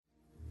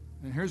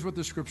And here's what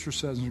the scripture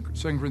says in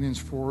 2 Corinthians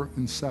 4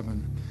 and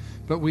 7.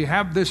 But we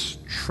have this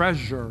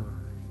treasure.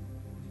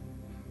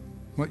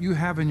 What you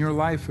have in your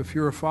life, if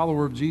you're a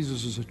follower of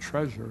Jesus, is a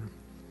treasure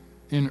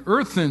in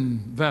earthen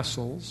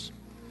vessels,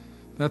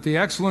 that the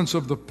excellence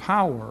of the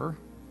power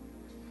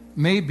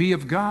may be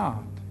of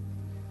God,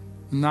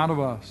 not of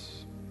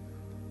us.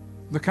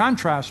 The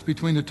contrast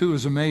between the two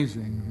is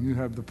amazing. You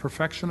have the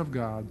perfection of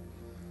God,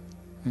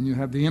 and you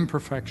have the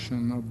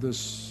imperfection of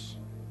this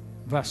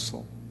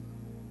vessel,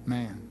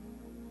 man.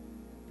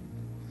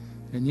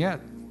 And yet,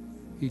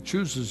 he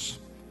chooses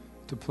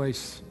to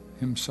place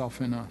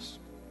himself in us.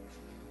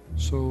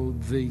 So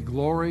the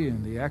glory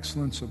and the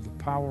excellence of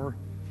the power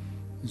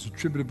is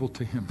attributable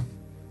to him,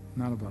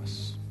 not of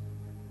us.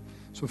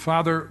 So,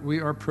 Father, we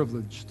are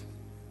privileged.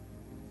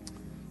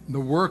 The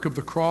work of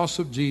the cross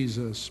of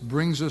Jesus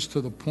brings us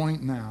to the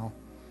point now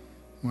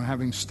where,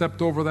 having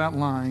stepped over that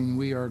line,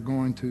 we are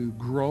going to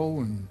grow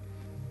and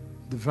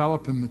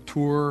develop and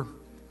mature.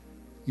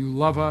 You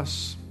love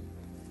us.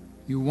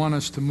 You want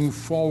us to move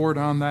forward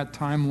on that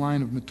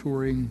timeline of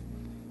maturing.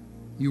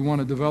 You want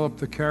to develop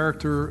the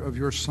character of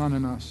your Son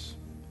in us.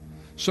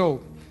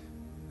 So,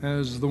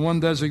 as the one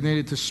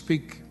designated to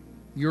speak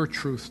your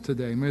truth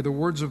today, may the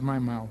words of my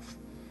mouth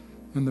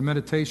and the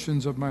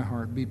meditations of my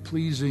heart be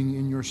pleasing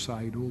in your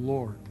sight, O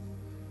Lord,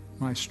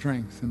 my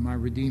strength and my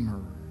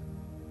Redeemer.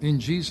 In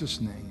Jesus'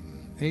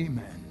 name,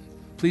 amen.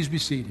 Please be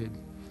seated.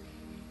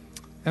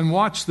 And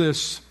watch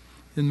this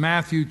in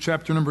Matthew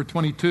chapter number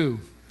 22.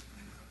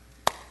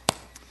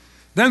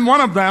 Then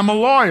one of them, a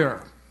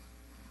lawyer,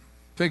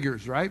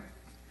 figures, right?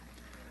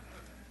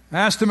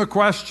 Asked him a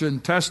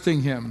question,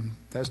 testing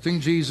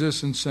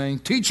Jesus and saying,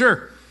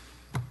 Teacher,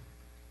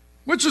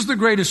 which is the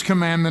greatest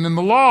commandment in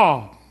the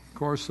law? Of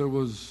course, there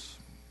was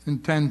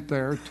intent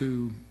there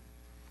to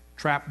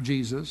trap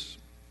Jesus.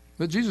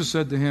 But Jesus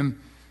said to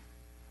him,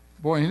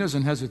 boy, he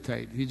doesn't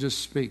hesitate. He just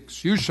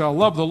speaks. You shall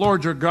love the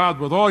Lord your God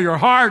with all your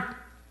heart,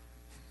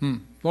 with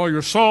all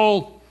your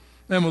soul,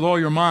 and with all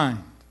your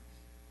mind.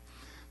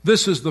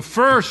 This is the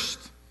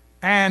first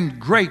and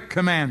great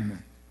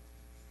commandment.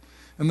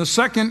 And the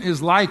second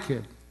is like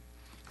it.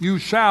 You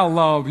shall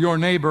love your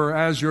neighbor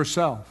as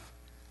yourself.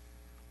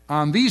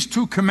 On these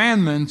two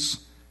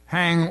commandments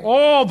hang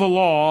all the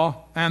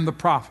law and the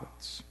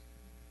prophets.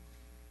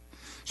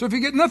 So if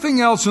you get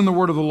nothing else in the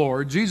word of the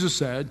Lord, Jesus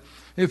said,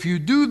 if you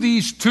do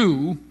these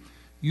two,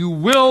 you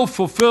will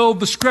fulfill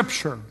the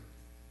scripture.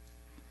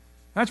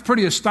 That's a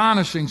pretty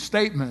astonishing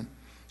statement,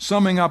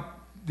 summing up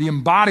the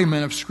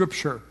embodiment of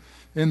scripture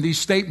in these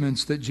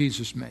statements that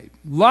Jesus made.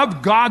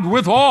 Love God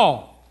with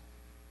all,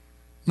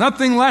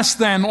 nothing less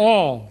than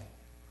all.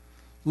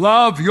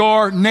 Love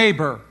your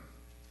neighbor.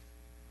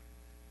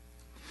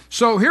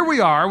 So here we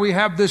are, we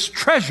have this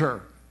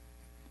treasure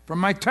from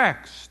my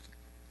text.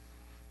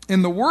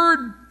 In the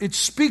word, it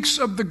speaks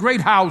of the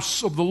great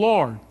house of the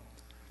Lord.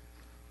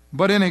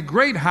 But in a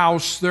great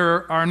house,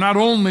 there are not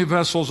only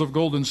vessels of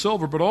gold and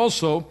silver, but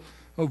also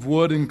of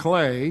wood and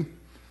clay,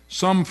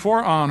 some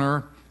for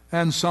honor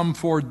and some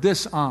for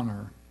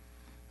dishonor.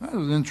 That is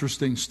an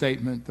interesting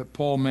statement that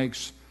Paul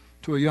makes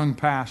to a young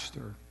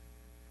pastor.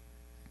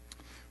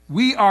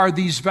 We are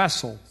these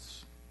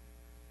vessels.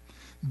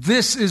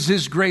 This is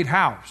his great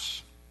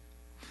house.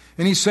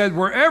 And he said,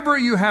 wherever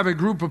you have a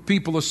group of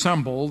people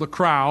assembled, a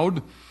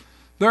crowd,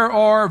 there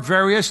are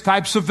various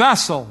types of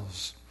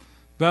vessels.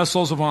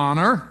 Vessels of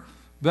honor,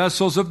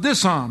 vessels of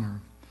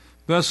dishonor,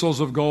 vessels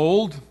of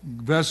gold,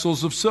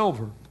 vessels of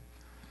silver.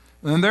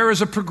 And there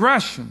is a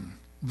progression,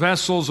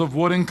 vessels of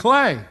wood and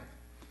clay.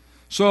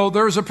 So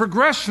there's a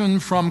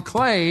progression from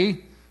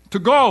clay to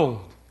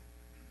gold.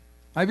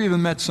 I've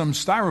even met some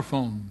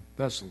styrofoam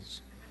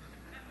vessels.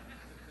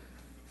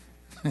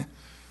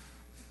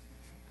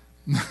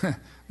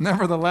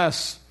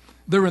 Nevertheless,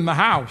 they're in the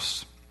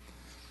house.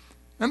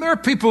 And there are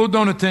people who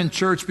don't attend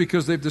church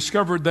because they've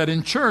discovered that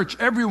in church,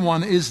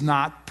 everyone is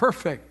not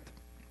perfect.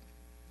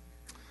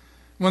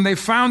 When they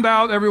found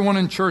out everyone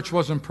in church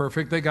wasn't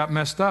perfect, they got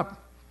messed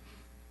up.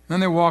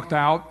 Then they walked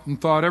out and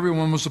thought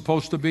everyone was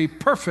supposed to be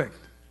perfect.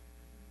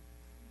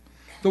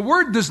 The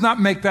Word does not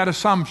make that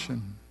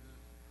assumption.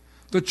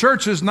 The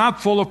church is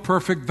not full of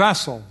perfect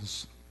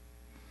vessels.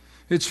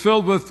 It's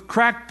filled with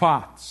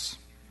crackpots.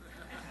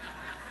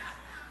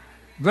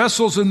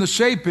 Vessels in the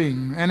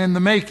shaping and in the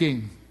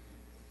making.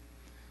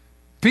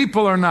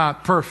 People are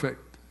not perfect.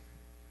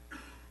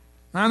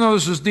 I know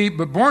this is deep,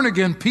 but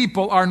born-again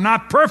people are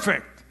not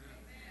perfect.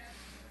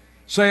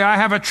 Say, I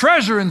have a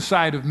treasure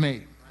inside of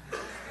me.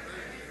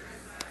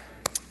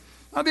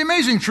 Now, the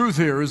amazing truth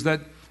here is that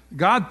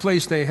God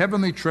placed a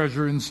heavenly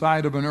treasure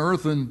inside of an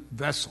earthen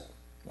vessel.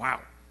 Wow.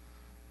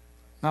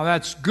 Now,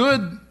 that's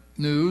good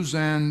news,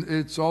 and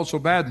it's also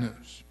bad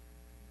news.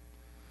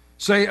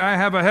 Say, I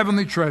have a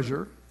heavenly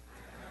treasure,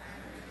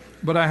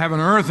 but I have an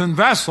earthen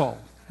vessel.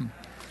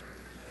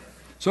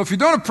 So if you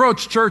don't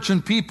approach church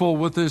and people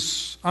with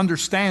this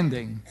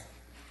understanding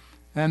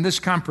and this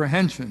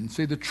comprehension,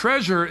 see, the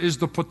treasure is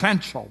the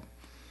potential.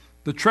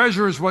 The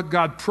treasure is what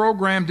God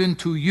programmed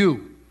into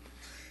you.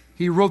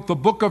 He wrote the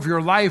book of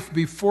your life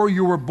before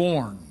you were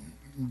born.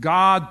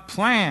 God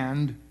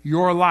planned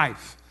your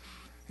life.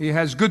 He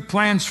has good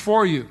plans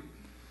for you.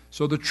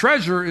 So the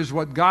treasure is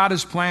what God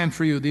has planned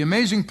for you. The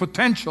amazing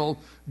potential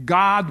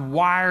God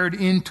wired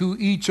into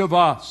each of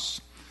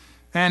us.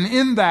 And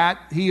in that,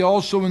 He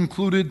also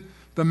included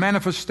the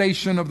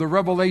manifestation of the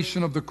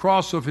revelation of the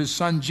cross of His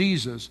Son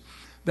Jesus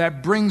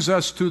that brings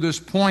us to this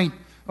point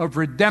of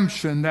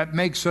redemption that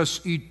makes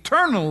us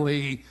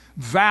eternally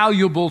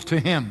valuable to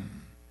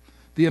Him.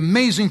 The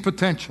amazing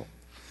potential.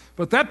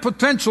 But that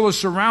potential is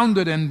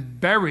surrounded and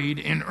buried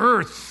in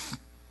earth,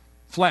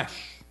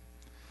 flesh.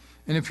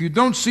 And if you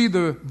don't see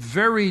the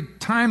varied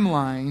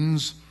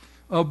timelines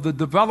of the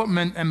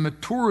development and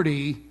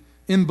maturity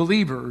in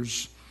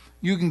believers,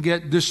 you can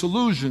get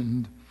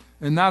disillusioned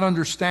and not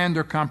understand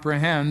or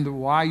comprehend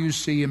why you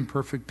see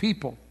imperfect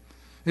people.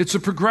 It's a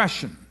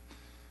progression.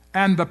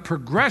 And the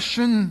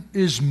progression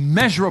is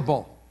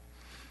measurable.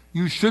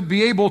 You should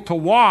be able to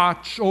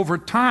watch over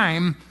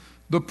time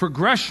the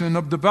progression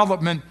of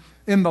development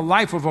in the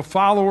life of a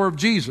follower of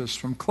Jesus,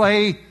 from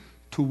clay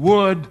to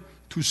wood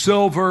to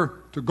silver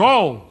to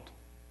gold.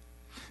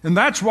 And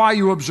that's why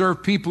you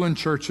observe people in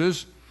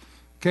churches.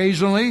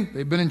 Occasionally,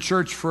 they've been in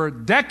church for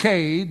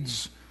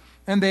decades,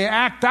 and they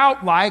act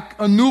out like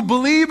a new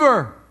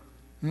believer.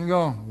 And you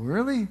go,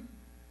 really?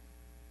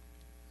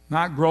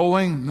 Not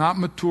growing, not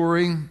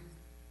maturing,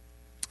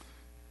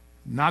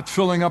 not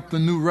filling up the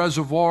new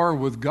reservoir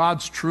with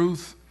God's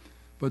truth,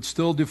 but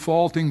still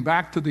defaulting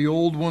back to the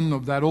old one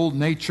of that old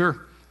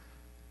nature.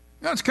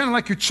 You know, it's kind of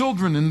like your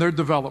children in their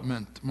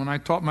development. When I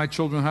taught my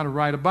children how to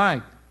ride a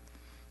bike,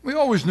 we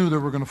always knew they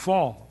were going to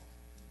fall.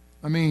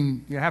 I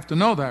mean, you have to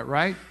know that,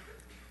 right?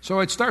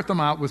 So I'd start them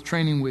out with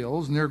training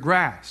wheels near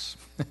grass.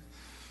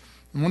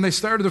 And when they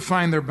started to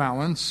find their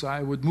balance,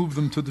 I would move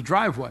them to the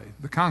driveway,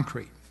 the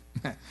concrete.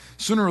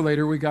 Sooner or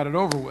later, we got it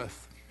over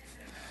with.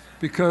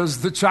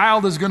 Because the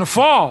child is going to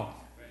fall.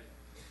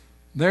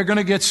 They're going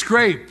to get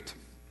scraped.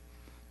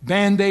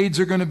 Band-aids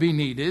are going to be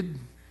needed.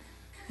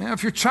 Now,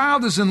 if your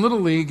child is in Little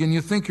League and you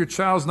think your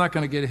child's not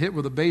going to get hit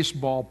with a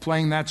baseball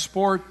playing that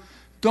sport,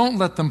 don't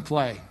let them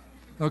play,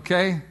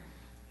 okay?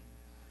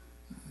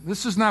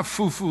 This is not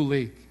Foo-Foo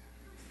League.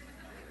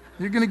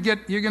 You're going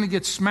to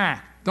get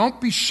smacked.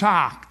 Don't be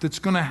shocked. It's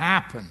going to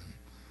happen.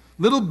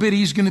 Little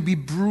Bitty's going to be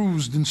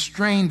bruised and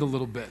strained a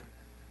little bit.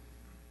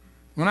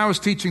 When I was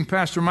teaching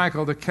Pastor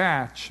Michael to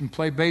catch and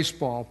play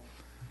baseball,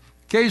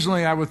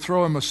 occasionally I would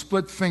throw him a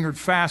split-fingered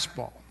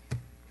fastball.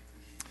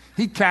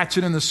 He'd catch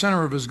it in the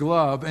center of his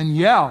glove and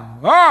yell,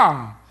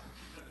 "Ah!"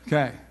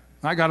 Okay,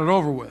 I got it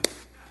over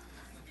with.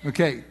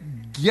 Okay,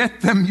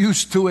 get them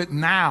used to it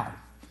now.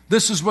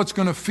 This is what's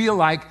going to feel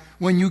like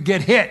when you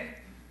get hit.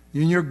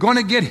 And you're going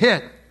to get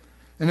hit.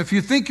 And if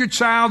you think your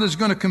child is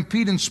going to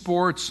compete in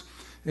sports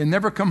and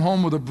never come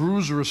home with a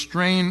bruise or a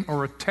strain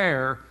or a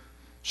tear,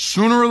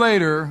 sooner or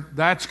later,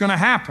 that's going to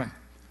happen.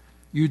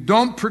 You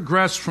don't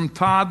progress from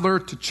toddler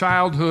to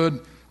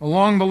childhood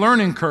along the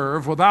learning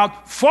curve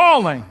without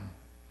falling.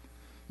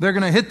 They're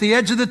going to hit the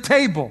edge of the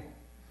table.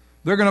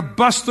 They're going to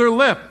bust their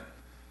lip.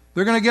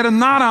 They're going to get a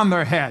knot on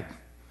their head.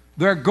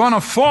 They're going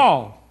to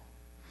fall.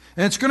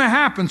 And it's going to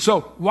happen.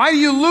 So why do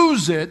you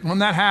lose it when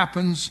that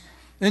happens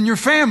in your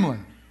family?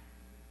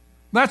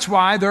 That's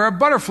why there are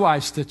butterfly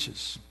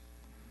stitches.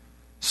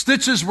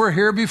 Stitches were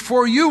here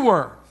before you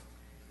were.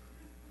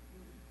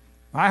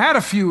 I had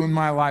a few in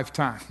my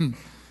lifetime.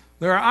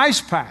 There are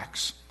ice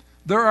packs.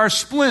 There are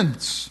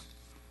splints.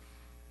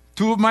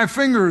 2 of my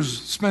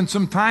fingers spent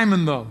some time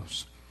in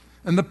those.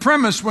 And the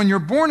premise, when you're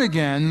born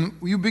again,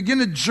 you begin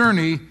a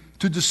journey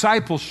to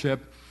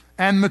discipleship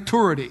and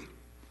maturity.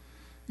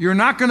 You're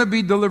not going to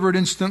be delivered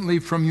instantly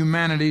from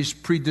humanity's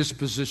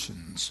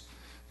predispositions.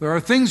 There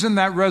are things in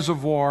that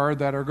reservoir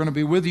that are going to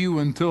be with you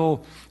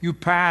until you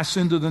pass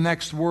into the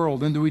next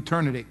world, into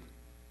eternity.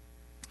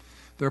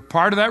 They're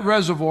part of that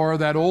reservoir.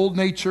 That old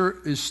nature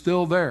is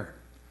still there.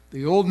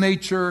 The old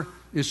nature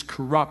is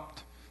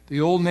corrupt. The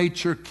old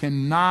nature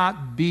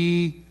cannot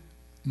be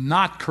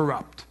not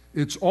corrupt.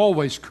 It's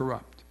always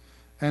corrupt.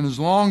 And as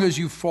long as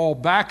you fall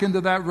back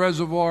into that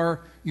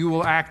reservoir, you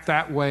will act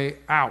that way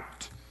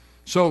out.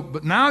 So,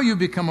 but now you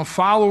become a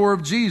follower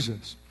of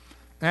Jesus.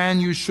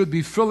 And you should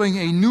be filling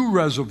a new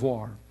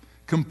reservoir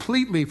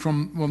completely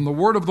from the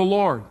word of the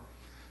Lord.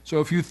 So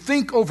if you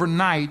think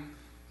overnight,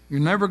 you're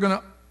never going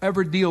to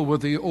ever deal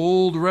with the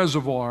old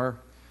reservoir.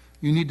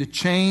 You need to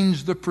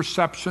change the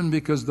perception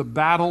because the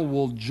battle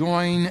will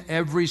join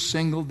every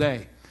single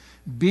day.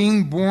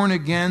 Being born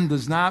again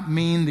does not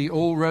mean the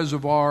old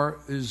reservoir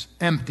is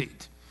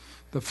emptied.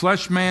 The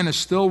flesh man is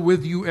still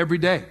with you every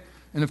day.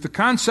 And if the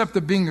concept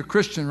of being a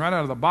Christian right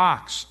out of the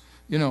box,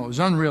 is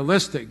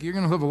unrealistic, you're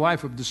going to live a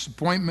life of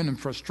disappointment and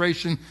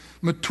frustration.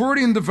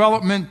 Maturity and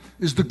development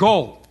is the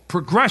goal.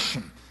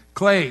 Progression.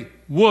 Clay,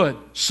 wood,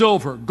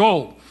 silver,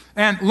 gold.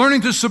 And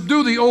learning to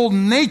subdue the old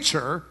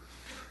nature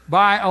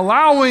by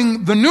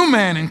allowing the new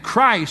man in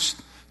Christ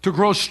to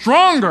grow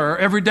stronger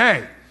every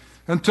day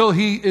until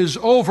he is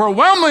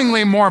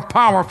overwhelmingly more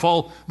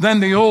powerful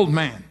than the old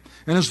man.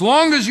 And as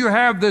long as you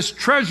have this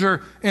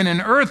treasure in an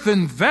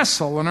earthen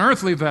vessel, an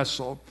earthly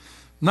vessel,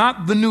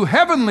 not the new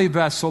heavenly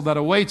vessel that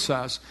awaits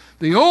us.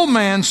 The old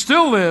man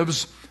still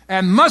lives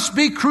and must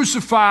be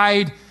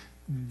crucified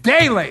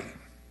daily.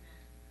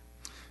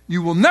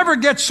 You will never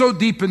get so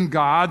deep in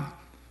God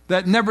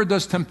that never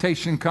does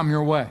temptation come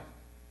your way.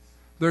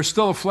 There's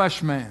still a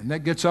flesh man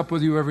that gets up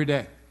with you every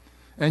day.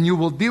 And you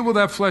will deal with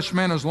that flesh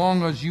man as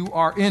long as you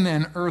are in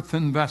an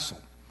earthen vessel.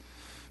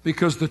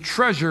 Because the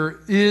treasure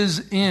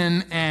is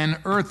in an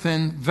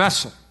earthen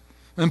vessel.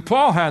 And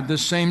Paul had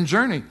this same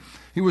journey.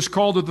 He was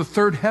called to the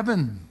third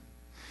heaven.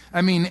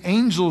 I mean,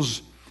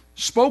 angels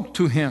spoke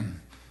to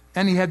him.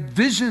 And he had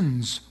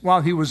visions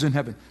while he was in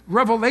heaven.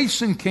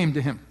 Revelation came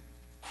to him.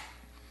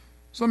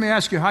 So let me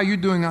ask you, how are you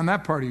doing on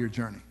that part of your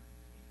journey?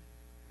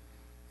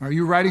 Are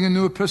you writing a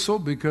new epistle?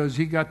 Because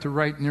he got to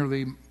write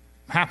nearly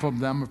half of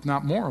them, if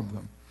not more of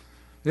them.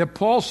 Yet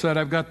Paul said,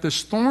 I've got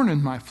this thorn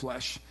in my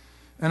flesh,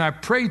 and I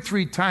prayed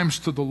 3 times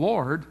to the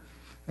Lord,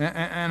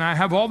 and I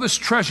have all this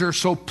treasure,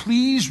 so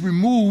please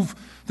remove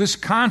this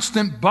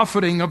constant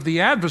buffeting of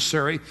the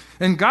adversary.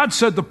 And God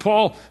said to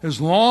Paul,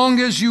 as long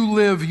as you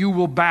live, you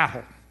will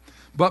battle.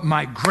 But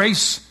my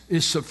grace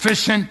is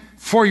sufficient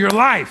for your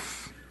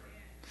life.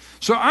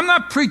 So I'm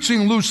not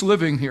preaching loose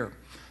living here.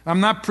 I'm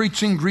not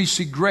preaching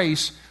greasy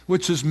grace,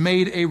 which has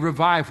made a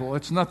revival.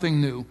 It's nothing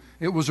new.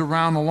 It was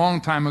around a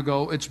long time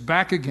ago. It's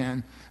back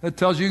again. It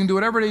tells you can do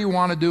whatever you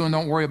want to do and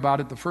don't worry about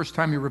it. The first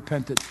time you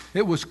repented,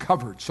 it was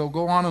covered. So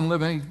go on and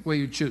live any way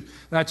you choose.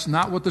 That's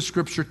not what the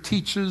Scripture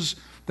teaches.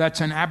 That's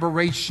an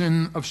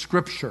aberration of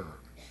Scripture.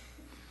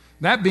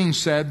 That being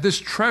said, this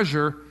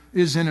treasure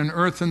is in an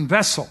earthen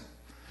vessel.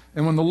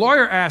 And when the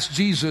lawyer asked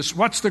Jesus,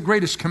 what's the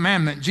greatest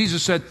commandment?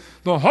 Jesus said,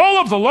 the whole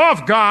of the law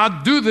of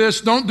God, do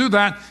this, don't do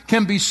that,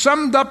 can be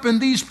summed up in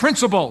these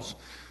principles.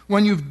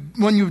 When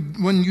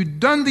you've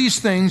done these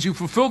things, you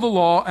fulfill the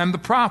law and the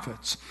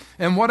prophets.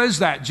 And what is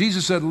that?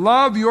 Jesus said,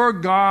 love your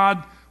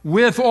God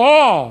with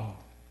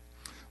all.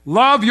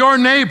 Love your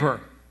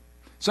neighbor.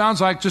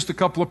 Sounds like just a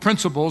couple of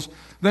principles.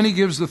 Then he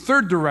gives the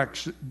third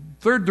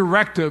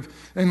directive,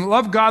 and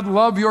love God,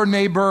 love your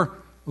neighbor,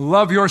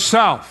 love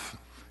yourself.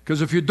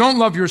 Because if you don't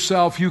love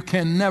yourself, you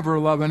can never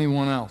love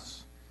anyone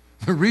else.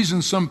 The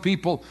reason some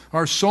people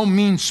are so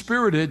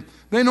mean-spirited,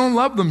 they don't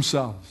love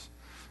themselves.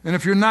 And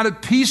if you're not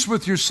at peace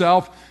with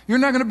yourself, you're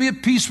not going to be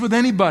at peace with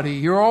anybody.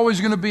 You're always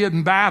going to be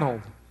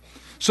embattled.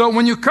 So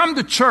when you come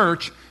to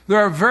church, there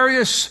are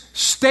various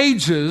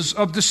stages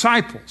of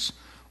disciples,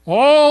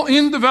 all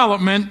in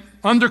development,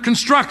 under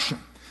construction.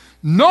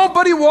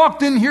 Nobody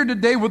walked in here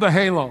today with a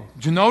halo.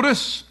 Did you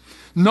notice?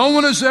 No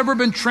one has ever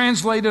been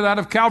translated out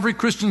of Calvary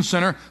Christian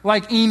Center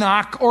like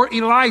Enoch or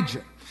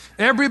Elijah.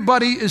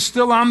 Everybody is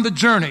still on the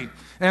journey.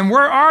 And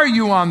where are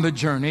you on the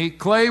journey?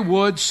 Clay,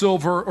 wood,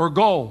 silver, or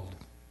gold?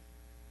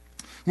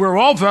 We're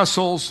all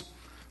vessels.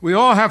 We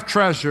all have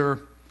treasure.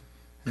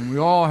 And we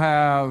all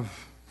have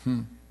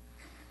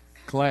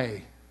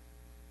clay.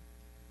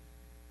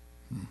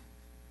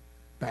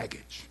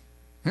 Baggage.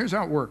 Here's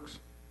how it works.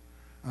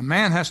 A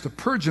man has to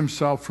purge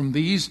himself from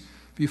these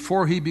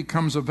before he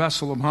becomes a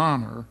vessel of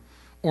honor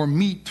or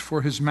meat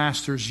for his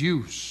master's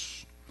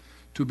use.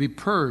 To be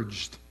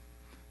purged.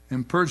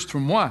 And purged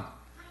from what?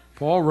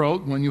 Paul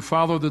wrote, when you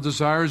follow the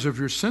desires of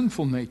your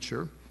sinful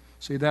nature,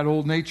 see that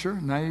old nature?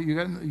 Now you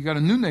got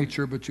a new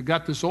nature, but you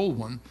got this old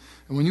one.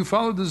 And when you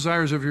follow the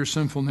desires of your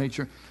sinful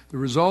nature, the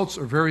results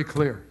are very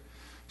clear.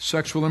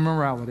 Sexual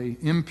immorality,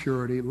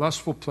 impurity,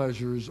 lustful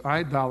pleasures,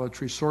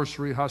 idolatry,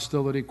 sorcery,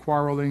 hostility,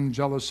 quarreling,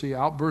 jealousy,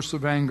 outbursts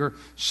of anger,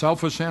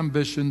 selfish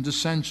ambition,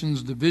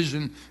 dissensions,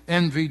 division,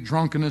 envy,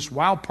 drunkenness,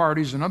 wild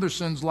parties, and other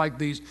sins like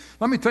these.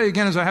 Let me tell you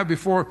again, as I have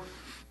before,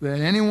 that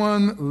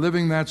anyone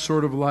living that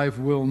sort of life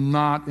will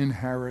not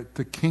inherit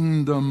the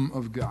kingdom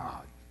of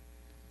God.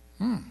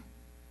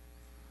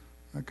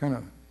 That kind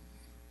of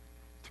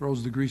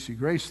throws the greasy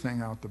grace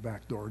thing out the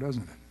back door,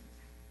 doesn't it?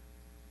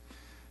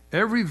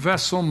 Every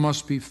vessel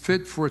must be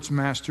fit for its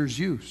master's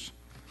use.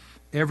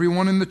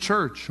 Everyone in the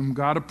church whom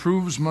God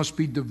approves must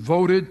be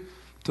devoted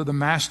to the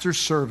master's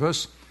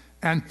service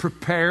and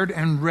prepared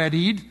and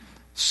readied.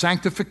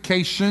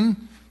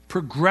 Sanctification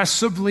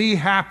progressively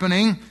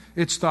happening.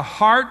 It's the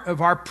heart of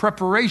our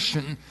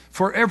preparation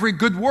for every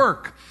good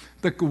work.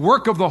 The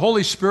work of the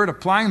Holy Spirit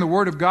applying the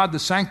Word of God to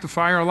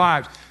sanctify our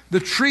lives. The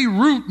tree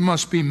root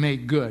must be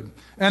made good,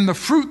 and the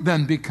fruit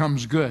then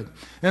becomes good.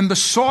 And the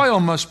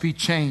soil must be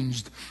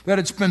changed that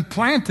it's been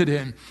planted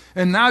in,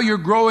 and now you're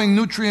growing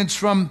nutrients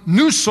from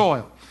new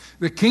soil.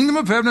 The kingdom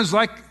of heaven is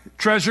like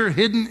treasure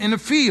hidden in a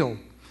field,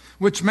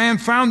 which man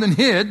found and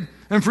hid,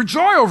 and for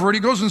joy over it,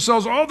 he goes and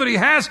sells all that he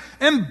has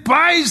and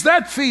buys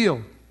that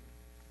field.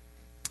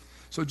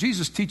 So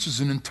Jesus teaches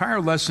an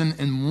entire lesson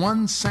in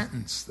one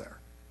sentence there.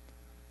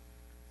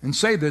 And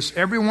say this,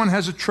 everyone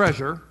has a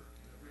treasure,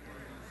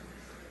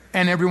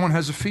 and everyone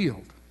has a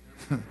field.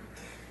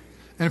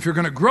 And if you're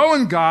going to grow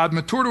in God,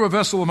 mature to a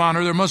vessel of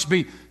honor, there must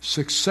be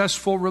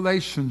successful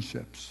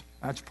relationships.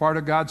 That's part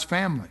of God's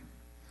family.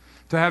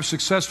 To have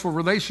successful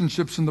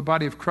relationships in the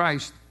body of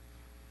Christ,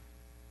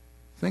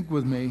 think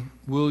with me,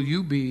 will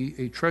you be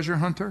a treasure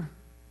hunter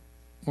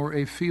or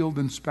a field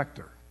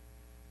inspector?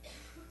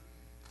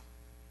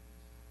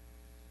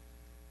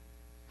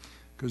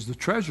 Because the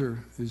treasure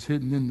is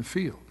hidden in the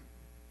field.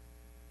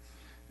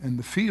 And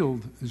the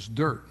field is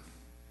dirt.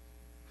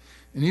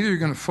 And either you're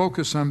going to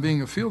focus on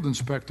being a field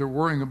inspector,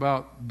 worrying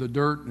about the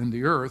dirt and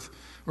the earth,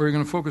 or you're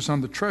going to focus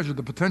on the treasure,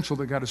 the potential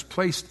that God has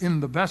placed in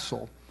the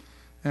vessel.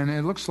 And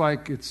it looks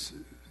like is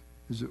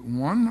it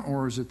one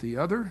or is it the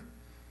other?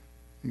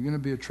 You're going to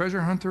be a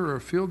treasure hunter or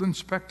a field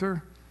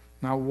inspector?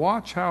 Now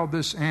watch how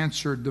this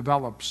answer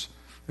develops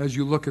as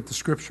you look at the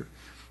scripture.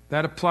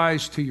 That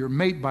applies to your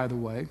mate, by the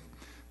way.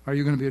 Are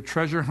you going to be a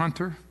treasure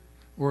hunter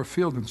or a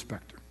field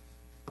inspector?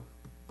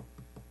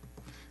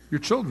 Your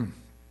children.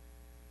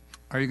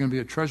 Are you going to be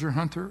a treasure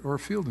hunter or a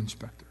field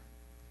inspector?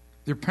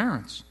 Your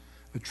parents.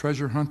 A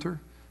treasure hunter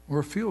or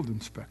a field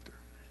inspector?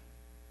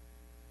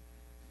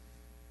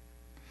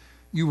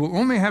 You will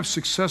only have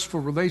successful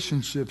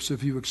relationships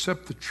if you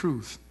accept the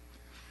truth.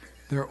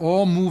 They're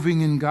all moving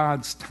in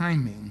God's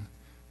timing,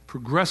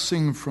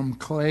 progressing from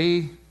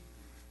clay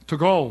to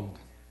gold.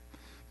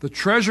 The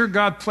treasure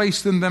God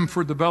placed in them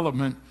for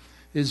development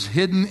is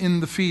hidden in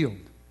the field.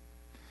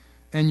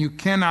 And you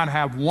cannot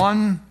have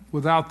one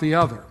without the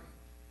other.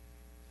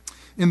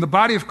 In the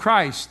body of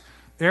Christ,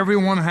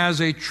 everyone has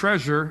a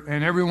treasure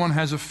and everyone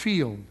has a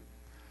field.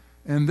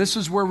 And this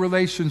is where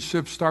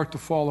relationships start to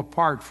fall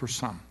apart for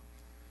some.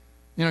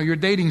 You know, you're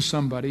dating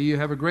somebody, you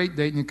have a great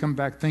date, and you come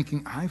back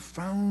thinking, I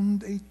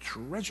found a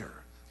treasure.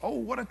 Oh,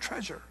 what a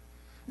treasure.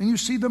 And you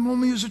see them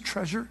only as a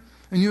treasure,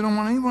 and you don't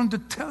want anyone to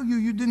tell you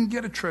you didn't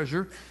get a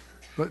treasure.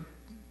 But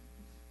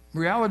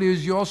reality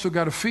is you also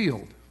got a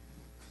field.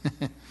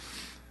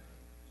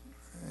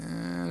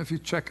 And if you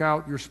check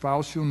out your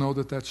spouse, you'll know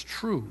that that's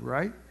true,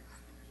 right?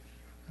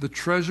 The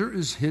treasure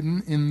is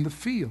hidden in the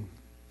field.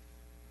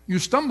 You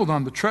stumbled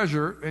on the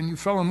treasure and you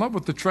fell in love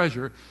with the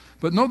treasure.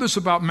 But know this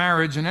about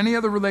marriage and any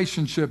other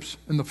relationships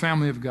in the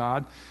family of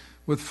God.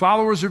 With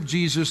followers of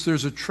Jesus,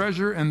 there's a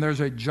treasure and there's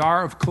a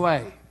jar of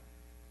clay.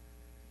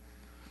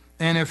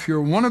 And if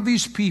you're one of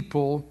these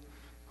people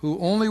who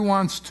only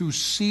wants to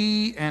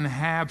see and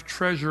have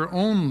treasure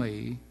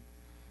only,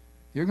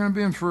 you're going to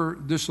be in for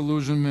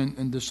disillusionment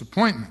and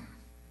disappointment.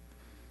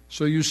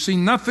 So you see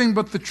nothing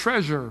but the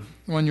treasure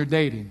when you're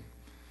dating.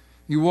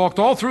 You walked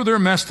all through their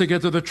mess to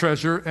get to the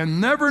treasure and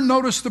never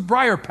noticed the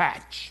briar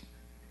patch.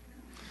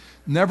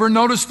 Never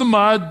noticed the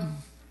mud.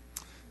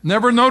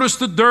 Never noticed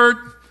the dirt.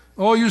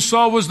 All you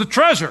saw was the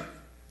treasure.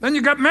 Then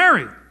you got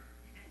married.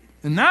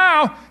 And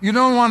now you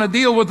don't want to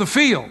deal with the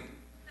field.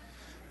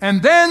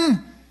 And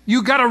then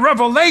you got a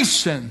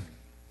revelation.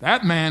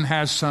 That man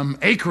has some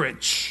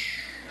acreage.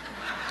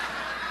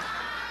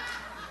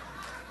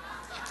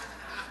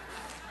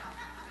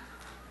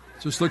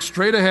 Just look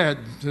straight ahead.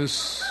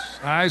 Just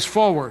eyes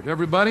forward,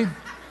 everybody.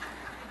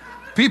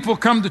 People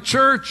come to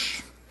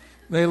church.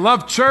 They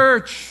love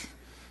church.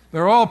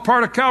 They're all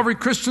part of Calvary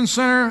Christian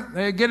Center.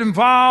 They get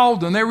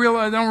involved and they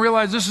don't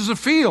realize this is a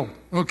field,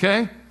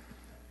 okay?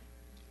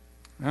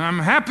 And I'm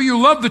happy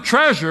you love the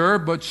treasure,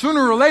 but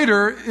sooner or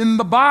later in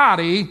the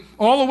body,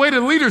 all the way to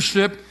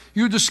leadership,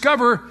 you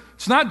discover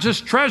it's not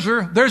just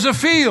treasure, there's a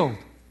field.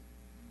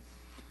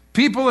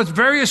 People at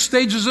various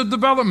stages of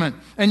development.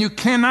 And you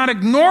cannot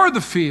ignore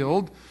the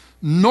field,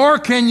 nor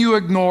can you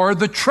ignore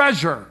the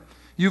treasure.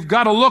 You've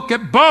got to look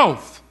at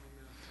both.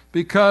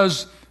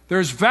 Because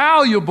there's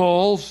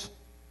valuables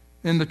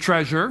in the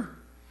treasure,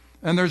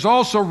 and there's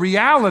also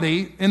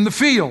reality in the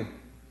field.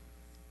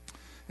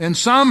 And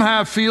some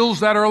have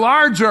fields that are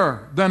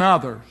larger than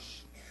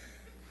others.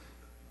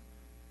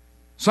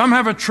 Some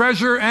have a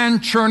treasure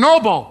and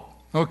Chernobyl.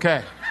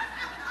 Okay.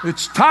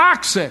 It's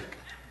toxic.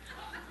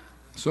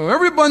 So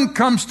everyone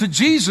comes to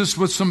Jesus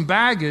with some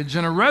baggage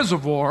and a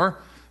reservoir,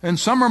 and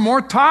some are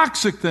more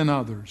toxic than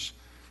others.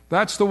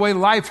 That's the way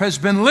life has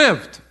been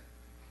lived.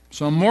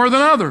 Some more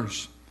than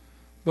others.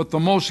 But the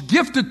most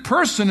gifted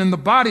person in the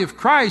body of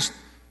Christ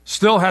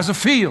still has a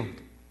field.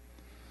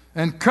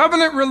 And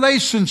covenant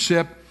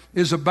relationship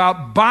is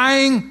about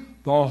buying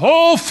the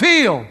whole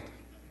field.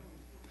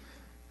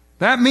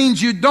 That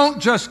means you don't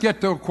just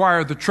get to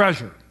acquire the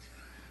treasure.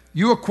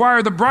 You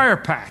acquire the briar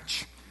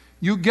patch.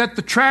 You get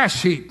the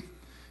trash heap.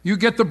 You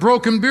get the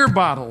broken beer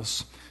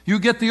bottles. You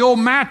get the old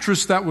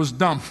mattress that was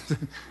dumped.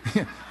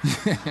 Do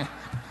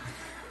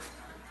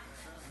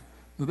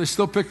they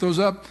still pick those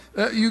up?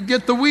 You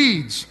get the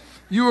weeds.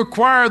 You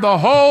acquire the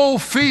whole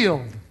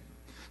field.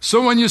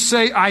 So when you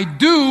say, I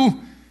do,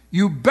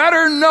 you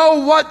better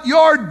know what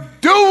you're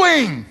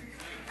doing.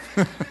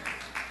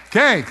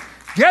 Okay,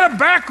 get a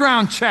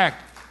background check.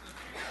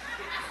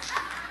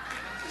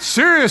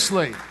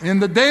 Seriously, in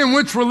the day in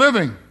which we're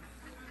living.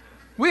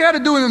 We had to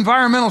do an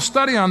environmental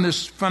study on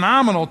this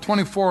phenomenal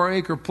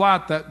 24-acre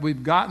plot that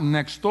we've gotten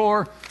next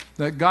door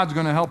that God's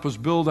going to help us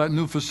build that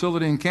new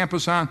facility and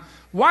campus on.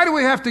 Why do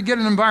we have to get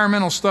an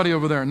environmental study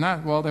over there?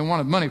 Well, they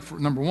wanted money, for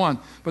number one.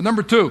 But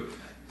number two,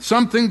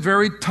 something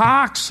very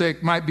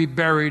toxic might be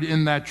buried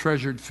in that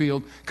treasured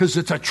field because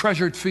it's a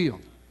treasured field.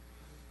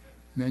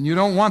 And you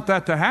don't want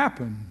that to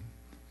happen.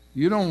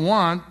 You don't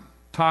want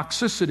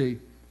toxicity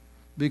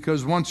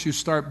because once you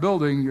start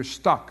building, you're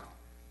stuck.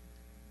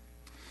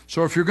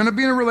 So if you're going to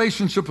be in a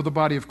relationship with the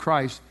body of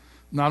Christ,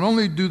 Not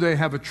only do they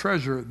have a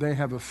treasure, they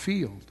have a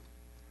field.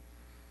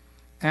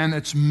 And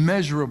it's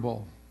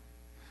measurable.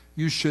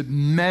 You should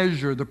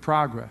measure the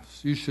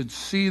progress. You should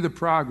see the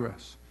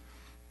progress.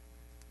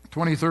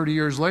 20, 30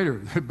 years later,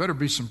 there better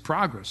be some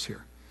progress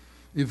here.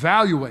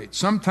 Evaluate.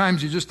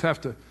 Sometimes you just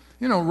have to,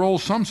 roll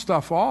some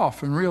stuff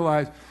off and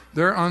realize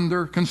they're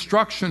under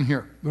construction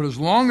here. But as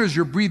long as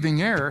you're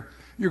breathing air,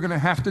 you're going to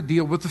have to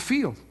deal with the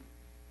field.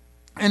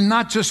 And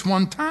not just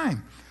one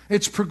time.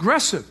 It's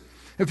progressive.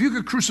 If you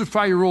could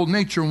crucify your old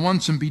nature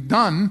once and be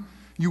done,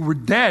 you were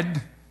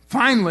dead,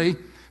 finally.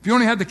 If you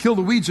only had to kill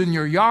the weeds in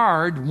your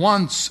yard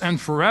once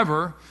and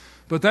forever,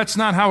 but that's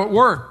not how it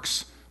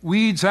works.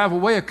 Weeds have a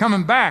way of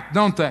coming back,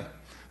 don't they?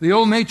 The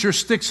old nature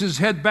sticks his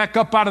head back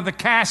up out of the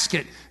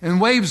casket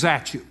and waves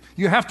at you.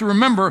 You have to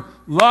remember,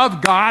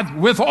 love God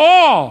with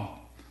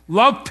all.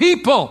 Love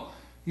people,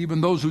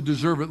 even those who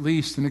deserve it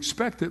least and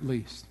expect it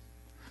least.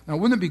 Now,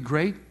 wouldn't it be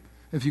great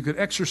if you could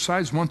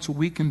exercise once a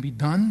week and be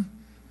done?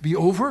 Be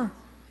over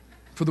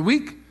for the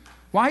week?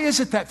 Why is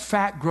it that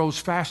fat grows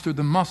faster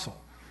than muscle?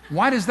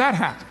 Why does that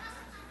happen?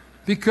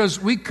 Because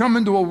we come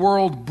into a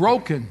world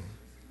broken,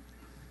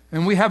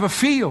 and we have a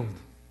field.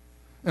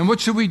 And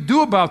what should we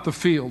do about the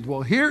field?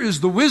 Well, here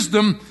is the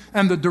wisdom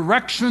and the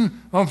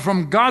direction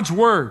from God's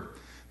Word.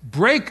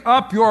 Break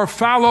up your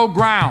fallow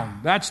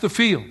ground. That's the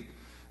field.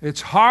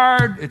 It's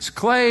hard, it's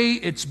clay,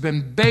 it's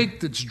been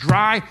baked, it's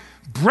dry.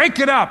 Break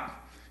it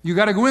up. You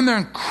got to go in there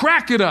and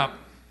crack it up.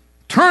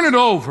 Turn it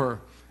over.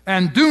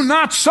 And do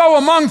not sow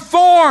among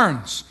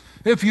thorns.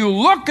 If you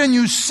look and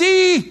you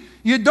see,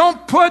 you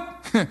don't put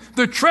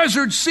the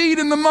treasured seed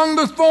among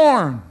the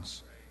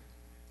thorns.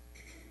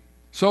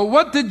 So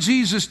what did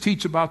Jesus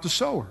teach about the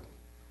sower?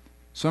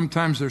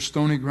 Sometimes there's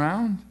stony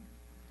ground,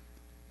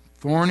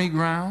 thorny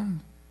ground,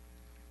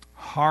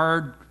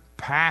 hard,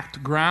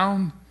 packed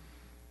ground.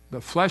 The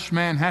flesh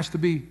man has to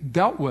be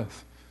dealt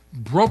with,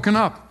 broken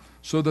up,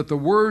 so that the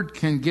word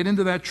can get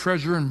into that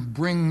treasure and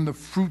bring the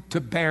fruit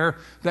to bear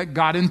that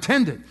God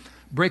intended.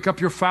 Break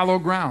up your fallow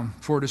ground,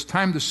 for it is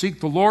time to seek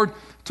the Lord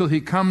till he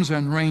comes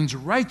and rains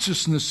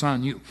righteousness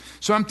on you.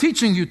 So I'm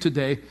teaching you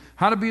today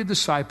how to be a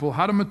disciple,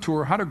 how to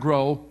mature, how to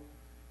grow,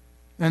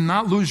 and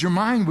not lose your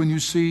mind when you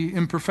see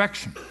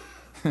imperfection.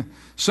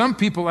 Some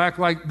people act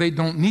like they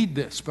don't need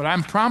this, but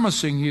I'm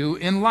promising you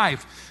in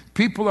life,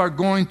 people are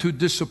going to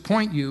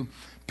disappoint you.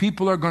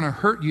 People are going to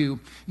hurt you.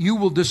 You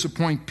will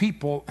disappoint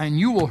people, and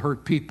you will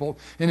hurt people.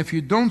 And if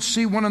you don't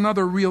see one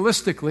another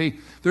realistically,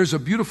 there's a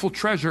beautiful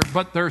treasure,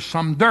 but there's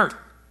some dirt.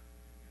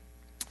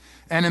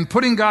 And in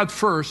putting God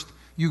first,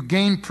 you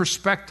gain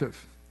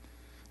perspective.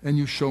 And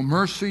you show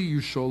mercy, you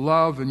show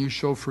love, and you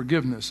show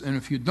forgiveness. And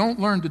if you don't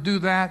learn to do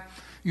that,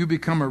 you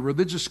become a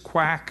religious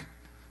quack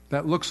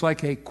that looks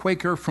like a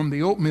Quaker from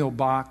the oatmeal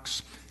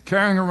box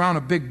carrying around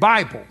a big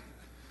Bible,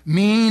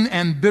 mean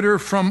and bitter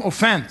from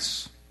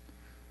offense.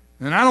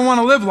 And I don't want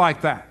to live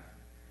like that.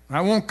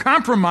 I won't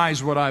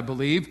compromise what I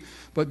believe,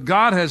 but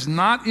God has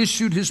not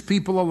issued his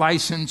people a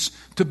license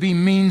to be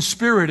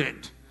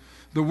mean-spirited.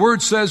 The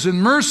word says,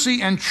 in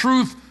mercy and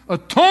truth,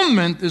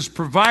 atonement is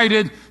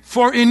provided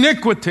for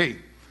iniquity.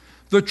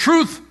 The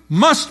truth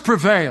must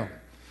prevail,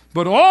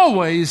 but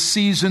always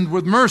seasoned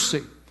with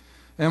mercy.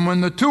 And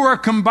when the two are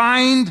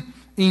combined,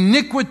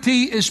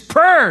 iniquity is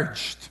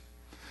purged.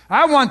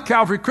 I want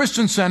Calvary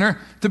Christian Center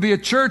to be a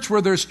church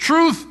where there's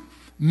truth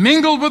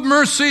mingled with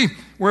mercy,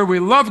 where we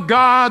love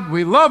God,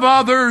 we love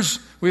others,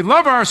 we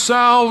love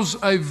ourselves,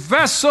 a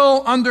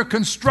vessel under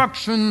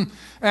construction,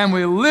 and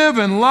we live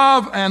and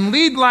love and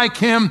lead like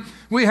him.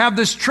 We have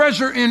this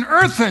treasure in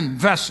earthen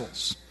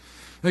vessels.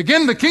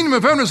 Again, the kingdom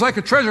of heaven is like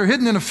a treasure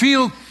hidden in a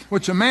field,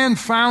 which a man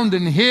found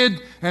and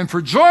hid, and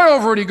for joy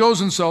over it he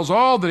goes and sells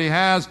all that he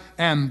has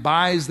and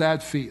buys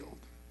that field.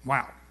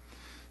 Wow.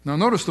 Now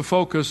notice the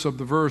focus of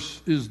the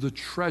verse is the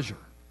treasure.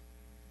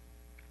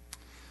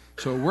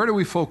 So where do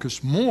we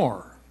focus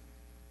more?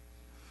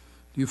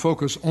 Do you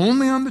focus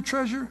only on the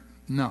treasure?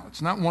 No,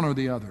 it's not one or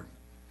the other.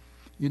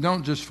 You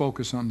don't just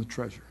focus on the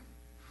treasure.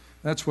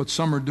 That's what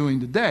some are doing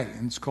today,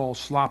 and it's called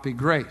sloppy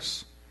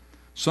grace.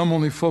 Some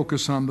only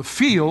focus on the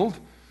field.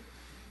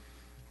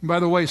 By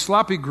the way,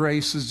 sloppy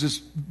grace is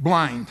just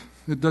blind.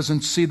 It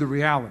doesn't see the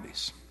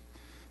realities.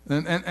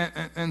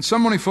 And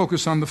some only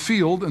focus on the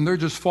field, and they're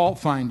just fault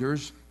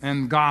finders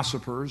and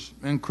gossipers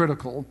and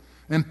critical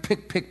and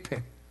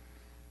pick.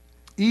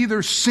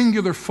 Either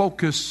singular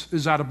focus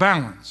is out of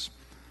balance.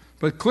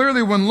 But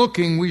clearly when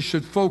looking, we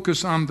should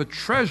focus on the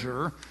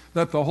treasure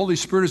that the Holy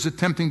Spirit is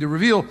attempting to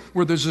reveal,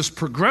 where there's this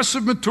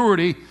progressive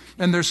maturity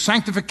and there's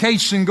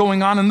sanctification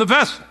going on in the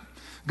vessel.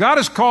 God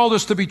has called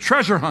us to be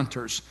treasure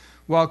hunters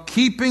while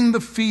keeping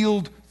the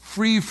field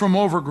free from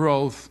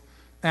overgrowth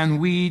and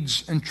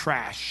weeds and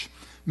trash,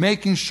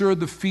 making sure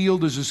the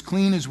field is as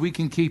clean as we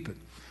can keep it.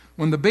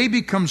 When the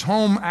baby comes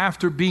home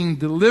after being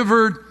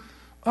delivered,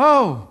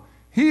 oh,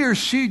 he or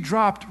she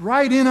dropped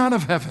right in out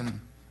of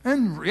heaven.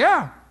 And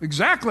yeah,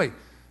 exactly.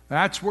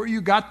 That's where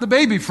you got the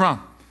baby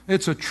from.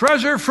 It's a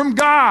treasure from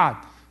God.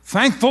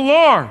 Thank the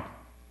Lord.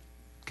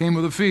 Came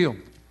with a field.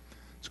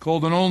 It's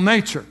called an old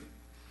nature.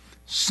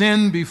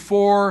 Sin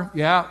before,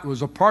 it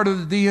was a part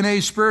of the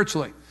DNA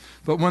spiritually.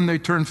 But when they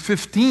turn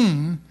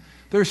 15,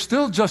 they're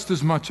still just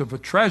as much of a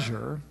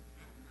treasure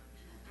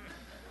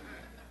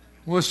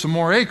with some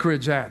more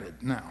acreage added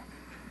now.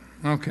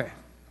 Okay.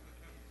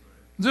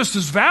 Just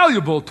as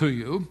valuable to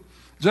you,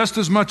 just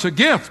as much a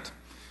gift.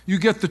 You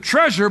get the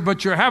treasure,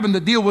 but you're having to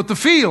deal with the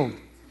field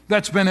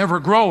that's been ever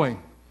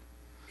growing.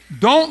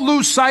 Don't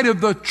lose sight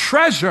of the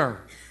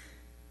treasure.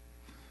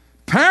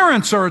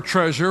 Parents are a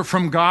treasure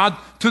from God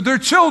to their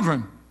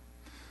children,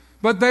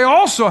 but they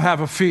also have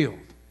a field.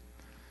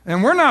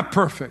 And we're not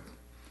perfect,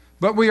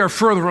 but we are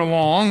further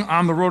along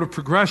on the road of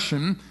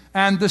progression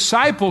and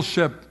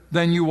discipleship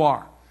than you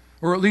are,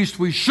 or at least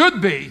we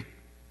should be.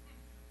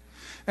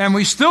 And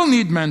we still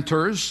need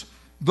mentors,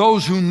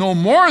 those who know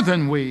more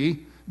than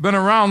we, been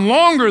around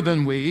longer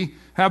than we,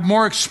 have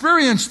more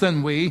experience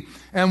than we,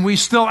 and we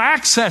still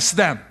access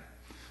them.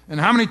 And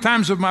how many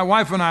times have my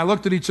wife and I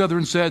looked at each other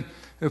and said,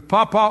 if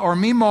Papa or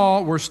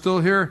Meemaw were still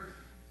here,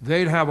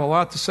 they'd have a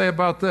lot to say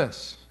about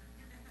this.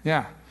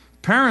 Yeah.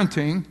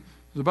 Parenting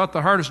is about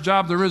the hardest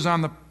job there is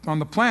on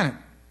the planet.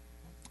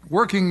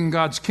 Working in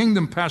God's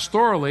kingdom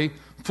pastorally,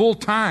 full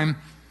time,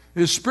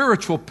 is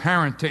spiritual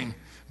parenting.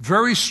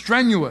 Very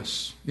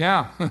strenuous.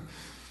 Yeah.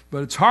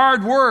 But it's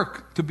hard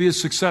work to be a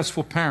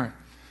successful parent.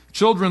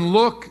 Children,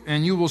 look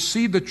and you will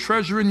see the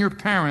treasure in your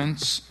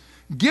parents,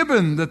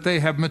 given that they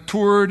have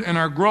matured and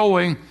are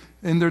growing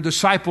in their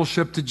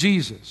discipleship to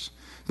Jesus.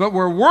 But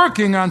we're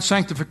working on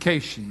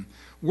sanctification,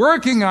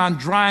 working on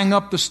drying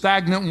up the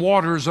stagnant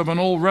waters of an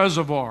old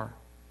reservoir.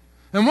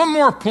 And one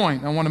more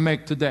point I want to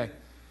make today.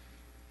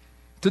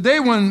 Today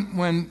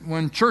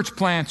when church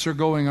plants are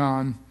going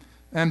on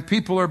and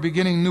people are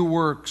beginning new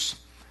works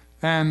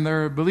and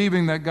they're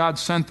believing that God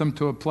sent them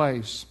to a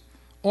place,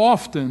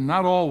 often,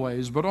 not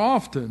always, but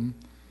often,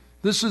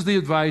 this is the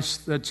advice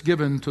that's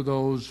given to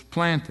those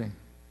planting.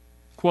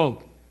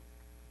 Quote,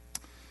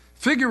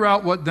 figure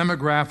out what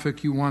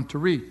demographic you want to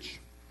reach.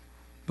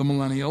 The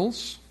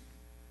millennials.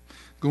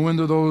 Go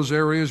into those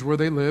areas where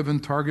they live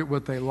and target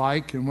what they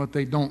like and what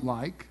they don't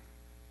like.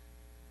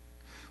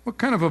 What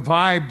kind of a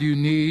vibe do you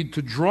need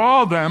to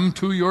draw them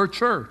to your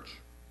church?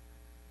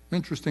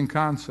 Interesting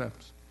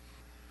concepts.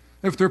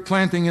 If they're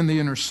planting in the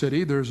inner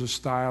city, there's a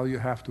style you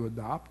have to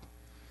adopt.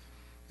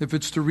 If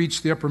it's to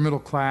reach the upper middle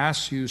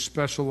class, you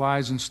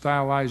specialize and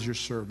stylize your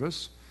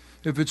service.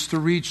 If it's to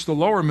reach the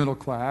lower middle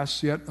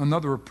class, yet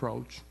another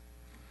approach.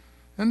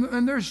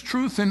 And there's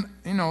truth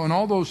in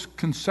all those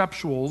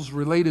conceptuals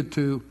related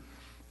to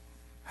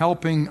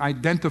helping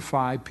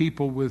identify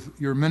people with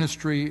your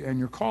ministry and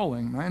your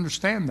calling. I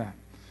understand that.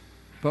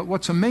 But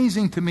what's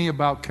amazing to me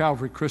about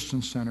Calvary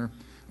Christian Center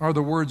are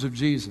the words of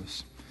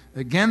Jesus.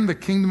 Again, the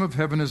kingdom of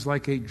heaven is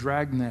like a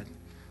dragnet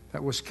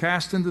that was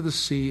cast into the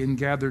sea and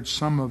gathered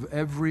some of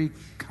every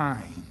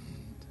kind,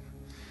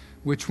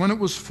 which when it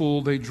was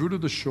full, they drew to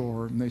the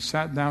shore, and they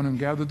sat down and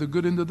gathered the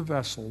good into the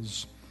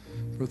vessels,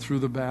 but threw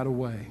the bad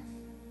away.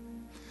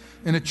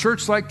 In a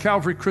church like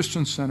Calvary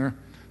Christian Center,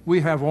 we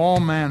have all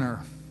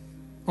manner.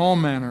 All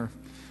manner.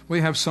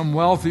 We have some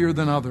wealthier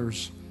than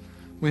others.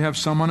 We have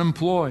some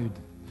unemployed,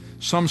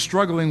 some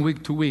struggling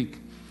week to week,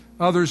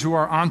 others who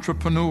are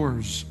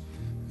entrepreneurs,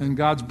 and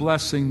God's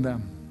blessing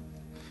them.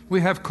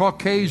 We have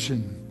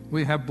Caucasian,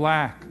 we have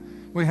black,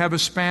 we have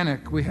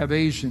Hispanic, we have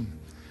Asian.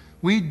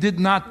 We did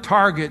not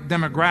target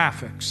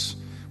demographics.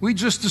 We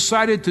just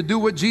decided to do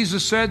what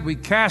Jesus said. We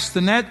cast the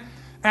net,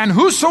 and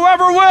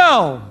whosoever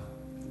will.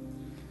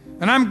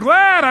 And I'm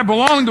glad I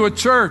belong to a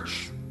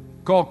church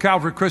called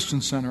Calvary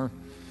Christian Center.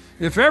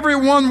 If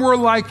everyone were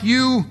like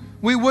you,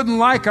 we wouldn't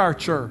like our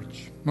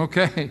church,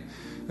 okay?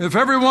 If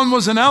everyone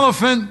was an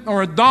elephant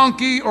or a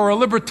donkey or a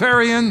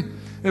libertarian,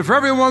 if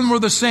everyone were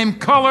the same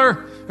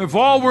color, if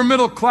all were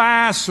middle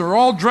class or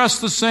all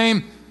dressed the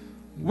same,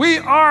 we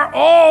are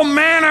all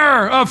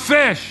manner of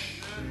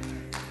fish.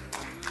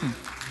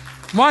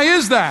 Why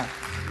is that?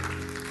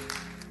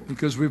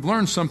 Because we've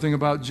learned something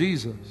about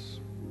Jesus.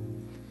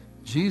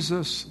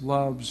 Jesus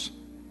loves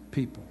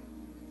people.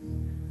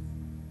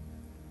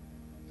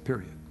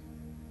 Period.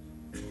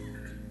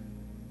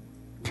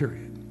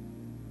 Period.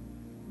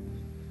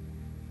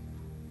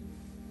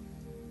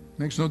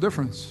 Makes no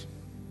difference.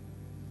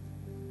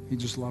 He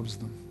just loves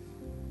them.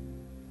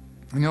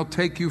 And He'll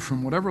take you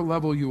from whatever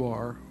level you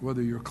are,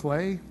 whether you're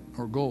clay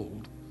or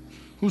gold.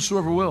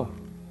 Whosoever will,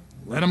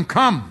 let him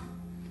come.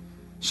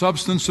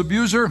 Substance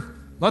abuser,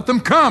 let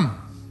them come.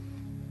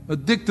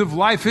 Addictive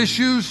life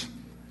issues,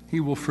 He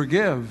will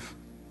forgive.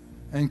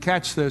 And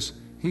catch this,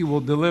 He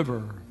will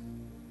deliver.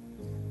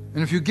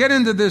 And if you get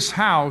into this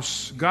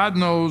house, God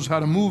knows how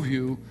to move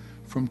you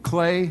from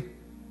clay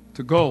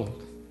to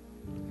gold.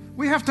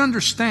 We have to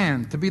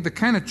understand, to be the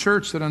kind of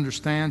church that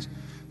understands,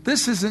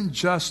 this isn't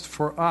just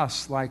for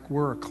us like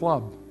we're a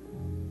club.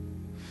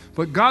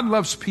 But God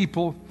loves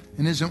people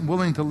and isn't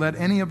willing to let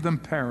any of them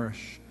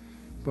perish,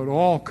 but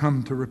all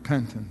come to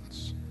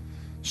repentance.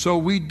 So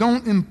we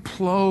don't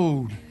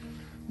implode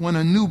when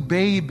a new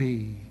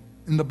baby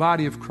in the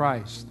body of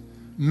Christ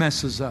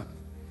messes up.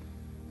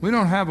 We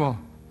don't have a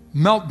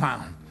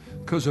meltdown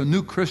because a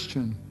new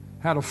Christian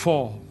had a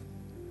fall.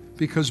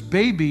 Because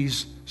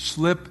babies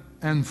slip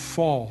and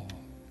fall.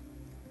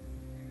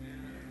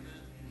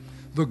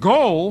 The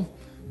goal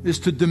is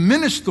to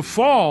diminish the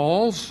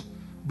falls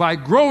by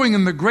growing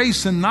in the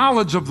grace and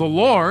knowledge of the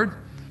Lord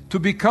to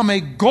become a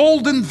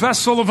golden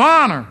vessel of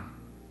honor.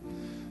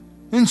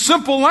 In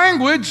simple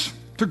language,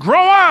 to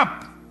grow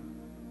up.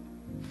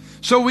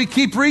 So we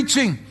keep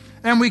reaching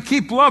and we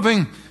keep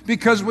loving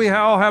because we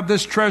all have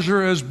this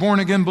treasure as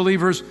born-again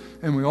believers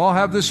and we all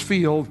have this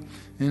field.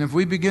 And if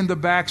we begin to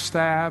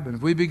backstab and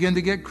if we begin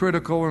to get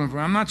critical, and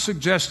I'm not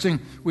suggesting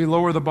we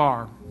lower the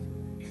bar.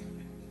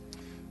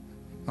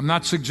 I'm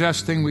not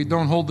suggesting we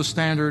don't hold the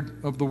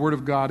standard of the Word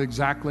of God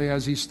exactly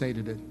as He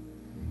stated it.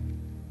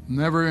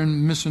 Never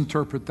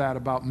misinterpret that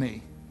about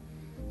me.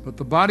 But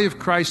the body of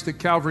Christ at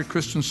Calvary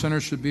Christian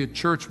Center should be a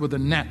church with a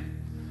net,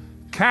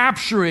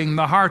 capturing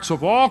the hearts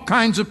of all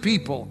kinds of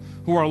people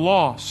who are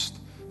lost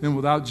and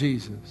without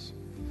Jesus.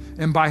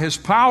 And by His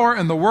power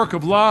and the work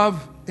of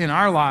love in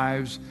our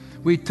lives,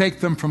 we take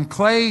them from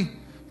clay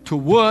to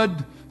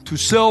wood to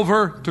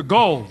silver to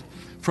gold,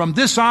 from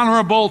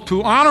dishonorable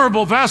to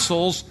honorable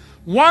vessels,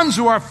 ones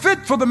who are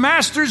fit for the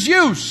Master's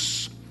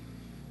use.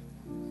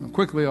 Now,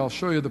 quickly, I'll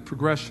show you the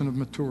progression of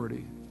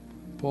maturity.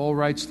 Paul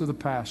writes to the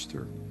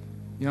pastor,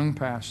 young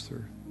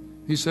pastor.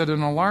 He said,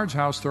 in a large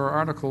house there are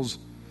articles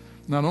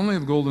not only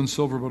of gold and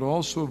silver, but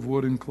also of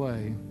wood and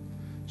clay.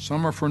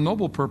 Some are for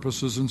noble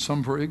purposes and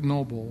some for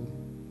ignoble.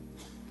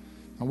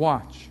 Now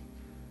watch.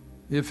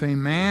 If a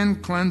man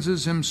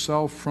cleanses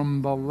himself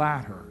from the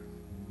latter,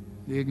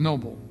 the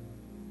ignoble,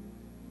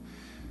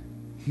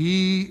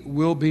 he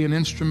will be an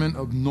instrument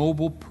of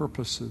noble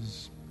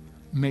purposes,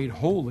 made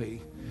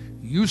holy,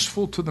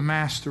 useful to the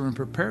master, and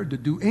prepared to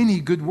do any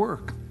good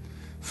work.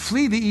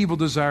 Flee the evil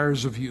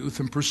desires of youth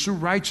and pursue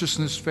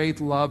righteousness, faith,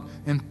 love,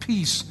 and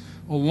peace,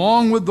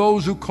 along with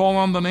those who call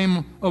on the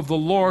name of the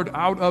Lord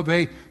out of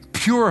a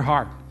pure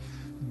heart.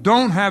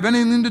 Don't have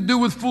anything to do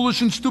with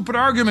foolish and stupid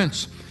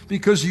arguments,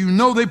 because you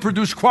know they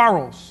produce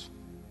quarrels.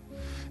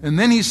 And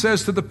then he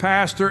says to the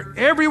pastor,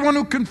 everyone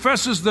who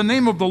confesses the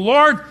name of the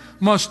Lord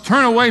must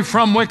turn away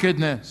from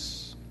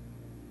wickedness.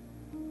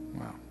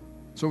 Wow.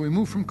 So we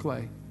move from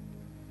clay,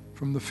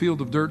 from the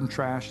field of dirt and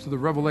trash, to the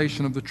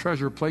revelation of the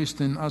treasure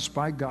placed in us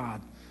by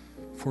God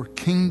for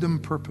kingdom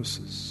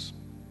purposes.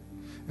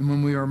 And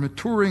when we are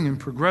maturing and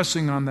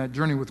progressing on that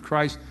journey with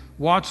Christ,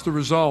 watch the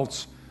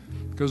results,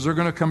 because they're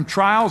going to come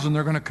trials and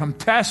they're going to come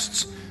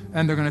tests,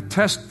 and they're going to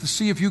test to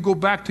see if you go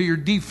back to your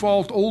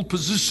default old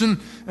position,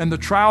 and the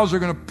trials are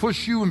going to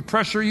push you and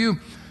pressure you.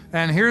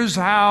 And here's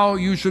how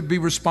you should be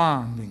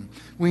responding.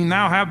 We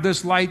now have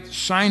this light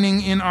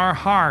shining in our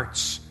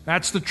hearts.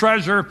 That's the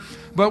treasure.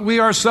 But we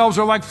ourselves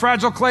are like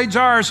fragile clay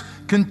jars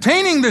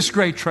containing this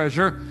great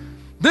treasure.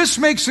 This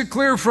makes it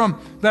clear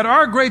that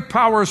our great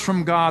power is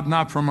from God,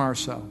 not from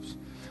ourselves.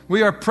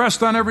 We are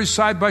pressed on every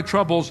side by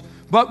troubles,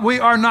 but we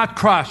are not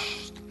crushed.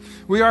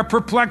 We are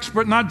perplexed,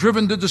 but not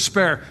driven to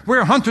despair. We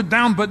are hunted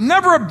down, but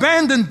never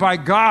abandoned by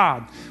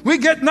God. We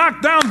get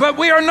knocked down, but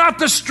we are not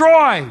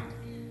destroyed.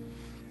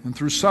 And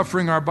through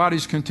suffering, our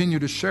bodies continue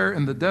to share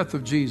in the death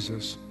of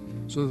Jesus,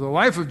 so that the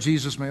life of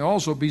Jesus may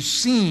also be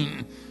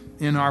seen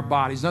in our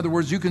bodies. In other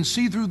words, you can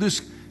see through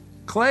this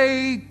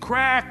clay,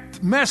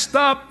 cracked, messed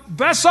up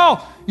vessel.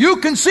 You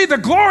can see the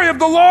glory of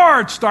the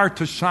Lord start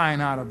to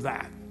shine out of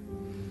that.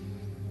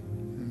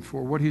 And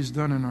for what He's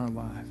done in our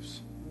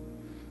lives,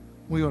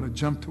 we ought to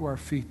jump to our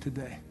feet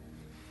today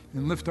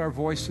and lift our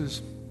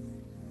voices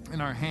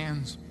in our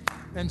hands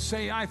and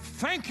say, I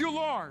thank you,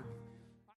 Lord.